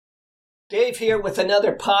Dave here with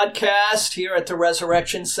another podcast here at the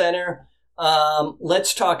Resurrection Center.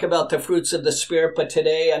 Let's talk about the fruits of the Spirit, but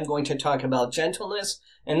today I'm going to talk about gentleness,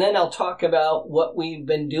 and then I'll talk about what we've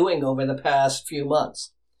been doing over the past few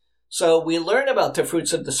months. So we learn about the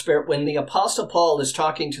fruits of the Spirit when the Apostle Paul is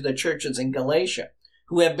talking to the churches in Galatia,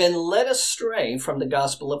 who have been led astray from the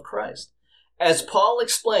gospel of Christ. As Paul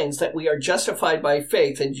explains that we are justified by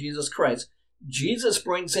faith in Jesus Christ, Jesus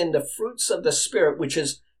brings in the fruits of the Spirit, which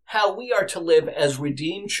is how we are to live as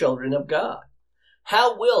redeemed children of God.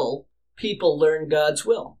 How will people learn God's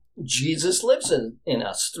will? Jesus lives in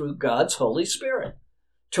us through God's Holy Spirit.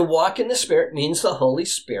 To walk in the Spirit means the Holy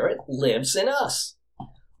Spirit lives in us.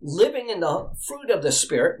 Living in the fruit of the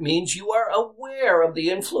Spirit means you are aware of the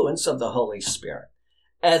influence of the Holy Spirit.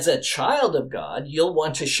 As a child of God, you'll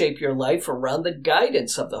want to shape your life around the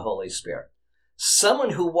guidance of the Holy Spirit. Someone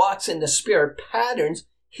who walks in the Spirit patterns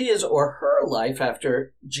his or her life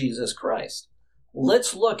after Jesus Christ.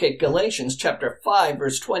 Let's look at Galatians chapter 5,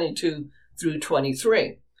 verse 22 through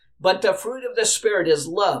 23. But the fruit of the Spirit is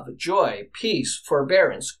love, joy, peace,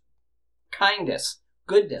 forbearance, kindness,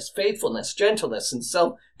 goodness, faithfulness, gentleness, and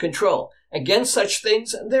self-control. Against such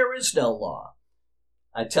things there is no law.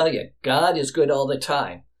 I tell you, God is good all the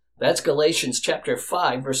time. That's Galatians chapter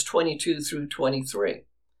 5, verse 22 through 23.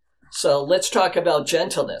 So let's talk about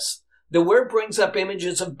gentleness. The word brings up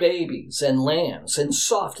images of babies and lambs and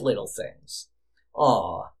soft little things.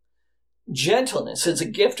 Gentleness is a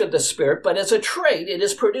gift of the Spirit, but as a trait, it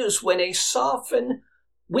is produced with a softened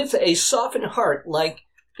heart like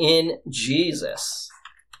in Jesus.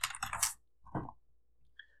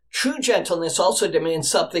 True gentleness also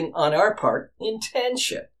demands something on our part,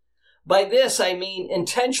 intention. By this, I mean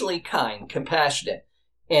intentionally kind, compassionate,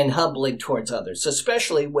 and humbling towards others,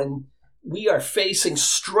 especially when we are facing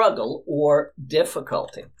struggle or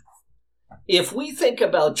difficulty. If we think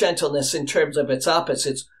about gentleness in terms of its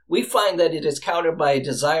opposites, we find that it is countered by a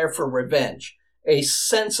desire for revenge, a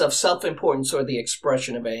sense of self-importance, or the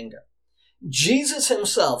expression of anger. Jesus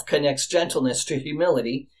himself connects gentleness to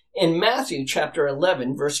humility in Matthew chapter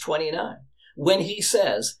 11, verse 29, when he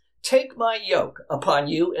says, "Take my yoke upon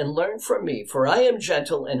you and learn from me, for I am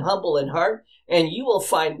gentle and humble in heart, and you will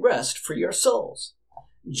find rest for your souls."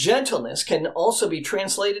 Gentleness can also be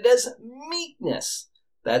translated as meekness.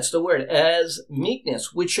 That's the word, as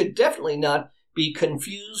meekness, which should definitely not be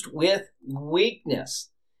confused with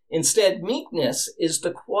weakness. Instead, meekness is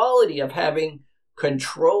the quality of having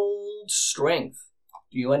controlled strength.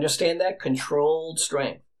 Do you understand that? Controlled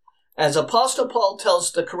strength. As Apostle Paul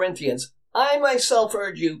tells the Corinthians, "I myself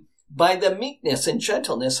urge you by the meekness and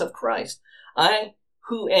gentleness of Christ. I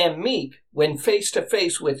who am meek when face to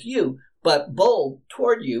face with you, but bold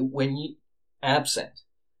toward you when absent."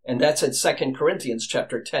 And that's in 2 Corinthians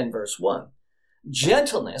chapter 10, verse 1.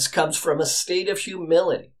 Gentleness comes from a state of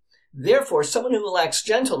humility. Therefore, someone who lacks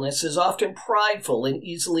gentleness is often prideful and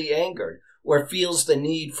easily angered, or feels the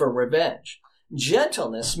need for revenge.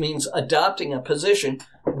 Gentleness means adopting a position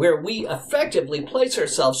where we effectively place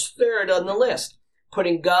ourselves third on the list,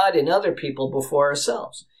 putting God and other people before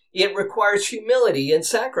ourselves. It requires humility and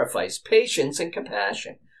sacrifice, patience and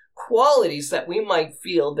compassion, qualities that we might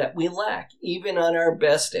feel that we lack even on our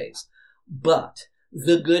best days. But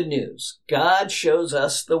the good news, God shows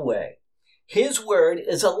us the way. His word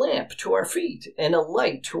is a lamp to our feet and a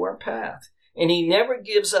light to our path, and he never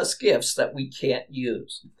gives us gifts that we can't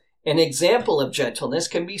use. An example of gentleness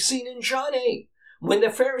can be seen in John 8, when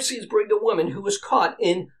the Pharisees bring the woman who was caught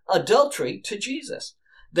in adultery to Jesus.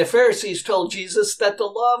 The Pharisees told Jesus that the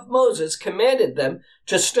law of Moses commanded them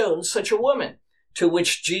to stone such a woman, to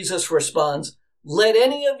which Jesus responds, "Let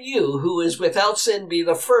any of you who is without sin be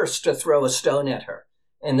the first to throw a stone at her."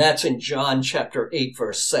 And that's in John chapter 8,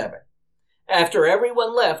 verse 7. After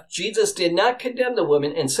everyone left, Jesus did not condemn the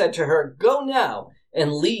woman and said to her, "Go now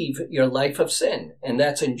and leave your life of sin." And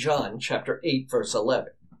that's in John chapter 8, verse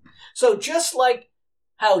 11. So just like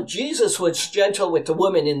how Jesus was gentle with the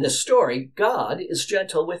woman in this story, God is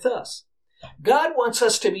gentle with us. God wants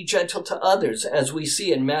us to be gentle to others, as we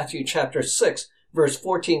see in Matthew chapter 6, verse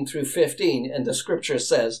 14 through 15, and the scripture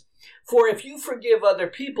says, "For if you forgive other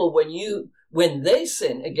people when they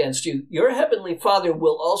sin against you, your heavenly Father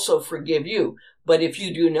will also forgive you. But if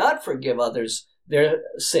you do not forgive others their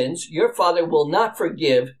sins, your Father will not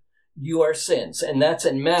forgive your sins." And that's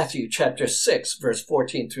in Matthew chapter 6, verse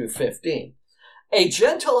 14 through 15. A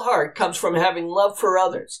gentle heart comes from having love for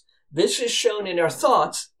others. This is shown in our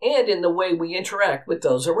thoughts and in the way we interact with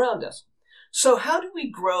those around us. So how do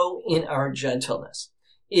we grow in our gentleness?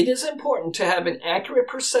 It is important to have an accurate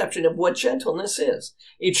perception of what gentleness is.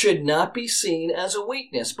 It should not be seen as a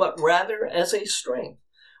weakness, but rather as a strength.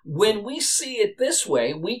 When we see it this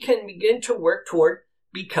way, we can begin to work toward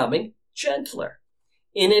becoming gentler.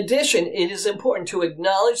 In addition, it is important to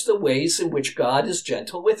acknowledge the ways in which God is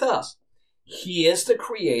gentle with us. He is the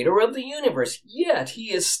creator of the universe, yet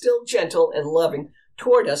he is still gentle and loving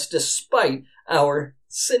toward us despite our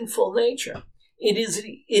sinful nature. It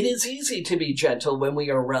is easy to be gentle when we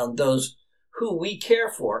are around those who we care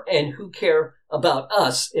for and who care about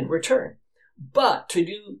us in return. But to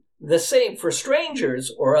do the same for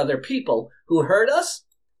strangers or other people who hurt us,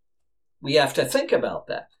 we have to think about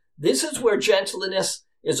that. This is where gentleness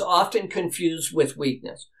is often confused with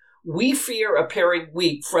weakness. We fear appearing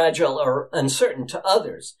weak, fragile, or uncertain to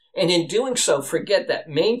others, and in doing so forget that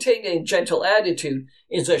maintaining a gentle attitude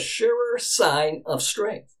is a surer sign of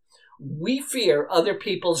strength. We fear other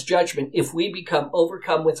people's judgment if we become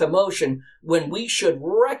overcome with emotion when we should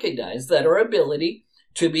recognize that our ability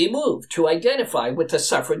to be moved, to identify with the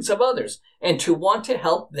sufferings of others, and to want to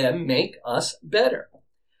help them make us better.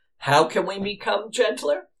 How can we become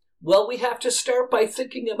gentler? Well, we have to start by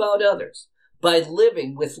thinking about others, by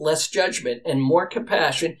living with less judgment and more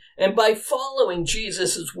compassion, and by following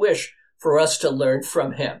Jesus' wish for us to learn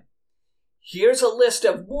from him. Here's a list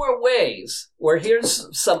of more ways, or here's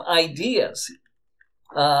some ideas.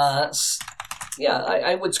 I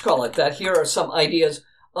would call it that. Here are some ideas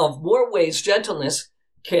of more ways gentleness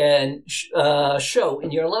can show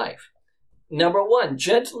in your life. Number one,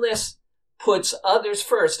 gentleness puts others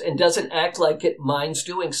first and doesn't act like it minds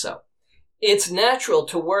doing so. It's natural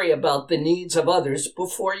to worry about the needs of others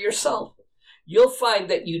before yourself. You'll find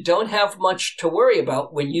that you don't have much to worry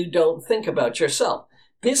about when you don't think about yourself.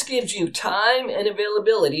 This gives you time and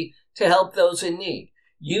availability to help those in need.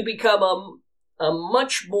 You become a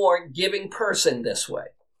much more giving person this way.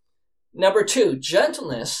 Number two,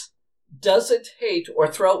 gentleness doesn't hate or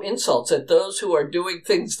throw insults at those who are doing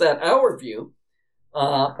things that in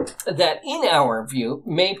our view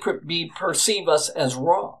may perceive us as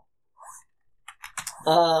wrong.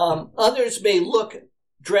 Others may look,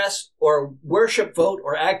 dress, or worship, vote,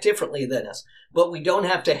 or act differently than us, but we don't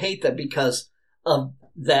have to hate them because of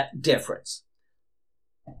that difference.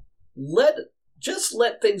 Just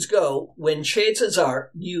let things go when chances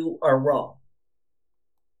are you are wrong.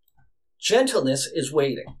 Gentleness is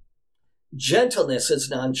waiting. Gentleness is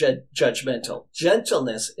non-judgmental.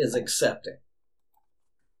 Gentleness is accepting.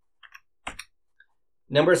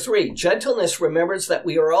 Number three, gentleness remembers that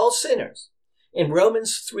we are all sinners. In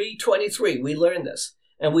Romans 3:23, we learn this,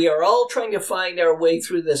 and we are all trying to find our way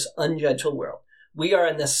through this ungentle world. We are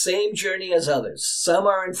on the same journey as others. Some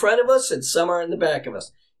are in front of us and some are in the back of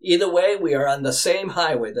us. Either way, we are on the same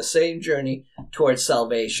highway, the same journey towards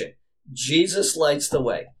salvation. Jesus lights the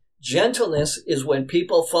way. Gentleness is when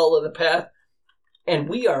people follow the path and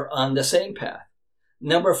we are on the same path.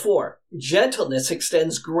 Number four, gentleness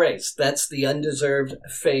extends grace. That's the undeserved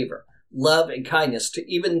favor, love, and kindness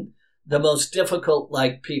to even the most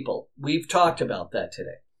difficult-like people. We've talked about that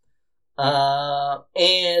today.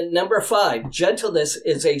 And number five, gentleness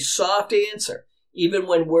is a soft answer, even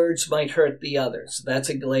when words might hurt the others. That's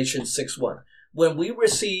in Galatians 6:1. When we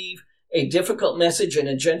receive a difficult message in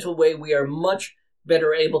a gentle way, we are much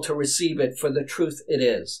better able to receive it for the truth it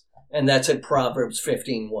is. And that's in Proverbs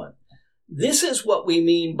 15:1. This is what we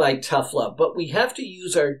mean by tough love, but we have to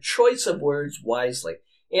use our choice of words wisely.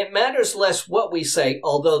 It matters less what we say,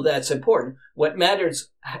 although that's important. What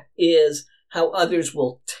matters is how others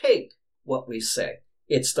will take what we say.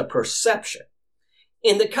 It's the perception.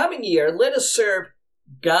 In the coming year, let us serve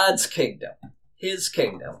God's kingdom, his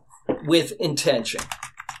kingdom, with intention,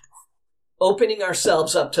 opening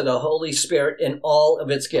ourselves up to the Holy Spirit in all of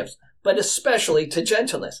its gifts, but especially to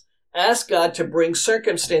gentleness. Ask God to bring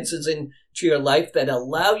circumstances into your life that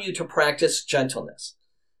allow you to practice gentleness.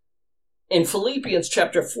 In Philippians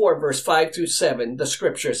chapter 4, verse 5 through 7, the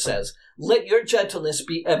scripture says, "Let your gentleness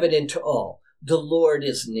be evident to all. The Lord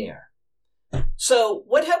is near." So,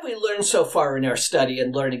 what have we learned so far in our study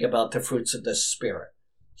and learning about the fruits of the Spirit?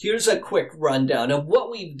 Here's a quick rundown of what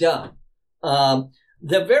we've done.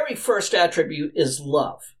 The very first attribute is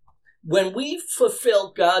love. When we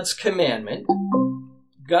fulfill God's commandment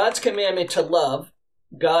to love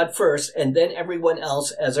God first and then everyone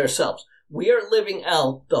else as ourselves, we are living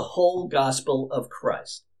out the whole gospel of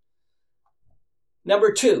Christ.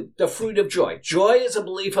 Number two, the fruit of joy. Joy is a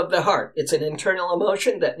belief of the heart. It's an internal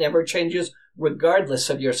emotion that never changes regardless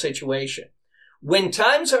of your situation. When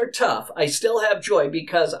times are tough, I still have joy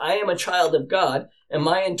because I am a child of God and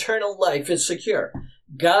my internal life is secure.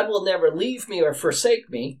 God will never leave me or forsake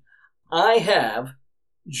me. I have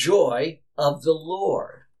joy of the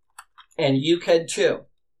Lord. And you can too.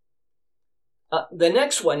 The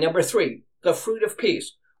next one, number three, the fruit of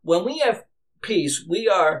peace. When we have peace, we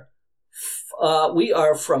are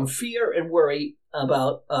from fear and worry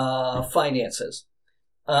about finances.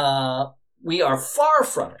 We are far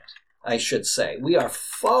from it, I should say. We are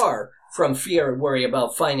far from fear and worry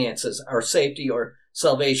about finances, our safety, or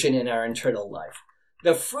salvation in our eternal life.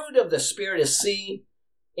 The fruit of the Spirit is seen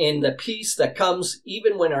in the peace that comes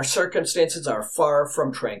even when our circumstances are far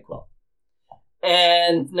from tranquil.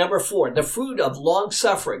 And number 4, the fruit of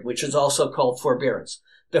long-suffering, which is also called forbearance.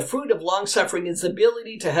 The fruit of long-suffering is the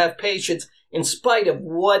ability to have patience in spite of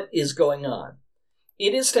what is going on.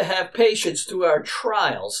 It is to have patience through our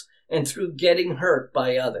trials and through getting hurt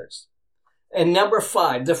by others. And number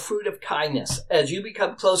 5, the fruit of kindness. As you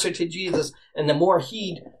become closer to Jesus and the more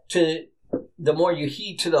you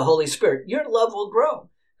heed to the Holy Spirit, your love will grow.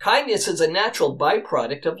 Kindness is a natural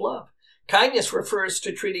byproduct of love. Kindness refers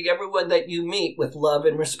to treating everyone that you meet with love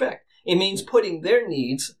and respect. It means putting their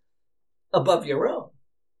needs above your own.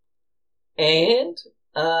 And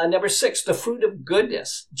number 6, the fruit of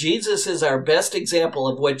goodness. Jesus is our best example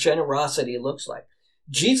of what generosity looks like.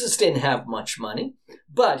 Jesus didn't have much money,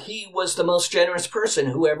 but he was the most generous person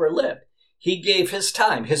who ever lived. He gave his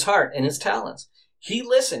time, his heart, and his talents. He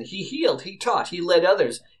listened, he healed, he taught, he led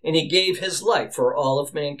others, and he gave his life for all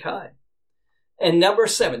of mankind. And number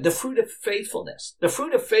 7, the fruit of faithfulness. The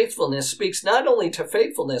fruit of faithfulness speaks not only to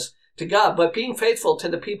faithfulness to God, but being faithful to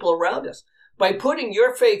the people around us. By putting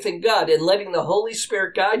your faith in God and letting the Holy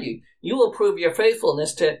Spirit guide you, you will prove your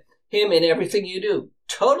faithfulness to him in everything you do.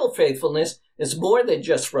 Total faithfulness is more than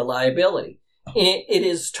just reliability. It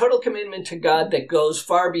is total commitment to God that goes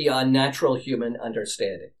far beyond natural human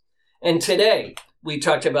understanding. And today, we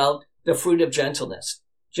talked about the fruit of gentleness.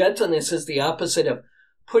 Gentleness is the opposite of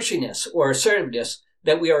pushiness or assertiveness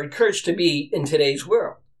that we are encouraged to be in today's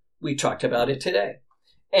world. We talked about it today.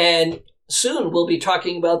 And soon we'll be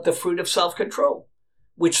talking about the fruit of self-control,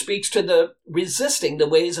 which speaks to the resisting the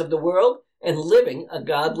ways of the world and living a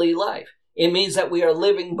godly life. It means that we are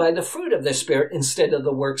living by the fruit of the Spirit instead of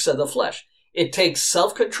the works of the flesh. It takes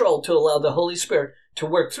self-control to allow the Holy Spirit to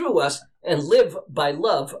work through us and live by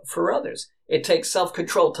love for others. It takes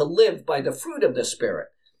self-control to live by the fruit of the Spirit.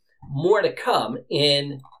 More to come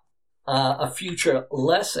in a future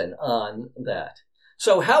lesson on that.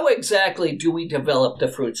 So how exactly do we develop the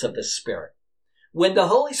fruits of the Spirit? When the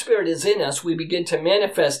Holy Spirit is in us, we begin to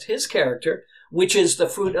manifest his character, which is the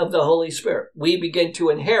fruit of the Holy Spirit. We begin to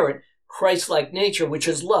inherit Christ-like nature, which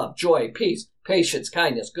is love, joy, peace, patience,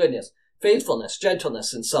 kindness, goodness, faithfulness,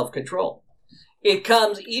 gentleness, and self-control. It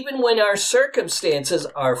comes even when our circumstances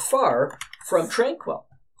are far from tranquil.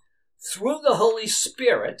 Through the Holy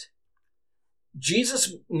Spirit,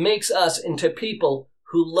 Jesus makes us into people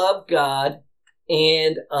who love God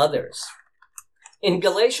and others. In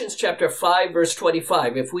Galatians chapter 5, verse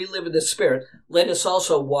 25, if we live in the Spirit, let us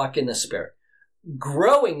also walk in the Spirit.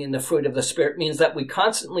 Growing in the fruit of the Spirit means that we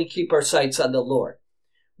constantly keep our sights on the Lord.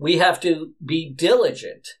 We have to be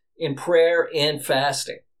diligent in prayer and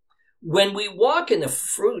fasting. When we walk in the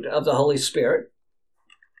fruit of the Holy Spirit,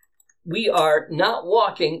 we are not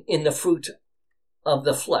walking in the fruit of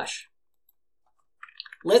the flesh.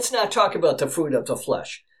 Let's not talk about the fruit of the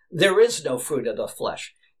flesh. There is no fruit of the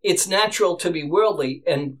flesh. It's natural to be worldly,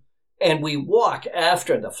 and we walk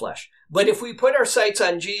after the flesh. But if we put our sights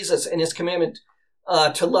on Jesus and his commandment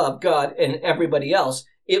to love God and everybody else,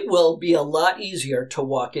 it will be a lot easier to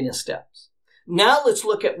walk in his steps. Now let's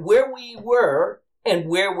look at where we were and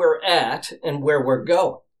where we're at and where we're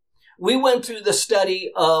going. We went through the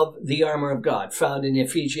study of the armor of God found in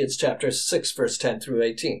Ephesians chapter 6, verse 10 through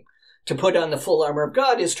 18. To put on the full armor of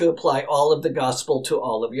God is to apply all of the gospel to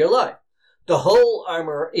all of your life. The whole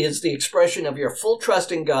armor is the expression of your full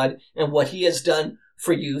trust in God and what he has done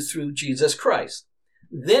for you through Jesus Christ.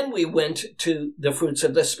 Then we went to the fruits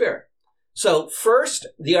of the Spirit. So first,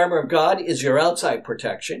 the armor of God is your outside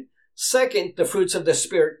protection. Second, the fruits of the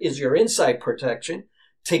Spirit is your inside protection.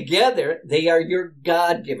 Together, they are your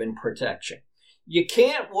God-given protection. You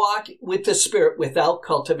can't walk with the Spirit without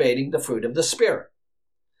cultivating the fruit of the Spirit.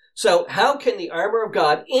 So how can the armor of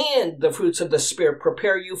God and the fruits of the Spirit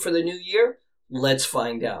prepare you for the new year? Let's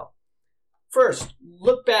find out. First,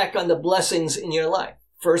 look back on the blessings in your life.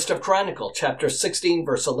 First of Chronicles, chapter 16,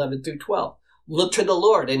 verse 11 through 12. Look to the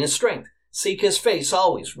Lord in his strength. Seek his face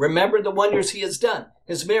always. Remember the wonders he has done,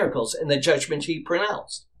 his miracles, and the judgment he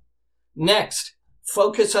pronounced. Next,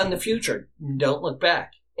 focus on the future. Don't look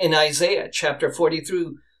back. In Isaiah, chapter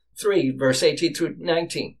 43, verse 18 through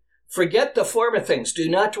 19. Forget the former things. Do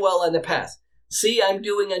not dwell on the past. See, I'm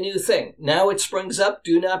doing a new thing. Now it springs up.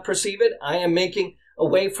 Do not perceive it. I am making a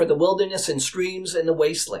way for the wilderness and streams in the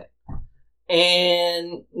wasteland.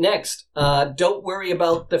 And next, don't worry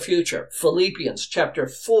about the future. Philippians chapter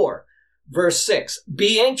 4, verse 6.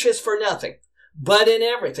 Be anxious for nothing, but in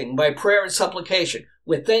everything, by prayer and supplication,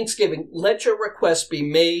 with thanksgiving, let your requests be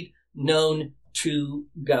made known to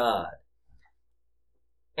God.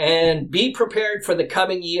 And be prepared for the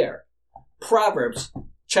coming year. Proverbs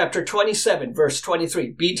chapter 27, verse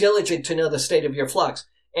 23. Be diligent to know the state of your flocks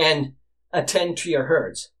and attend to your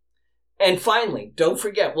herds. And finally, don't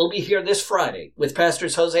forget, we'll be here this Friday with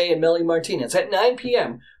Pastors Jose and Melly Martinez at 9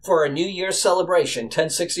 p.m. for our New Year's celebration,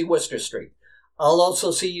 1060 Worcester Street. I'll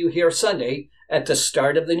also see you here Sunday at the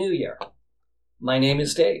start of the new year. My name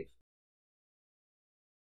is Dave.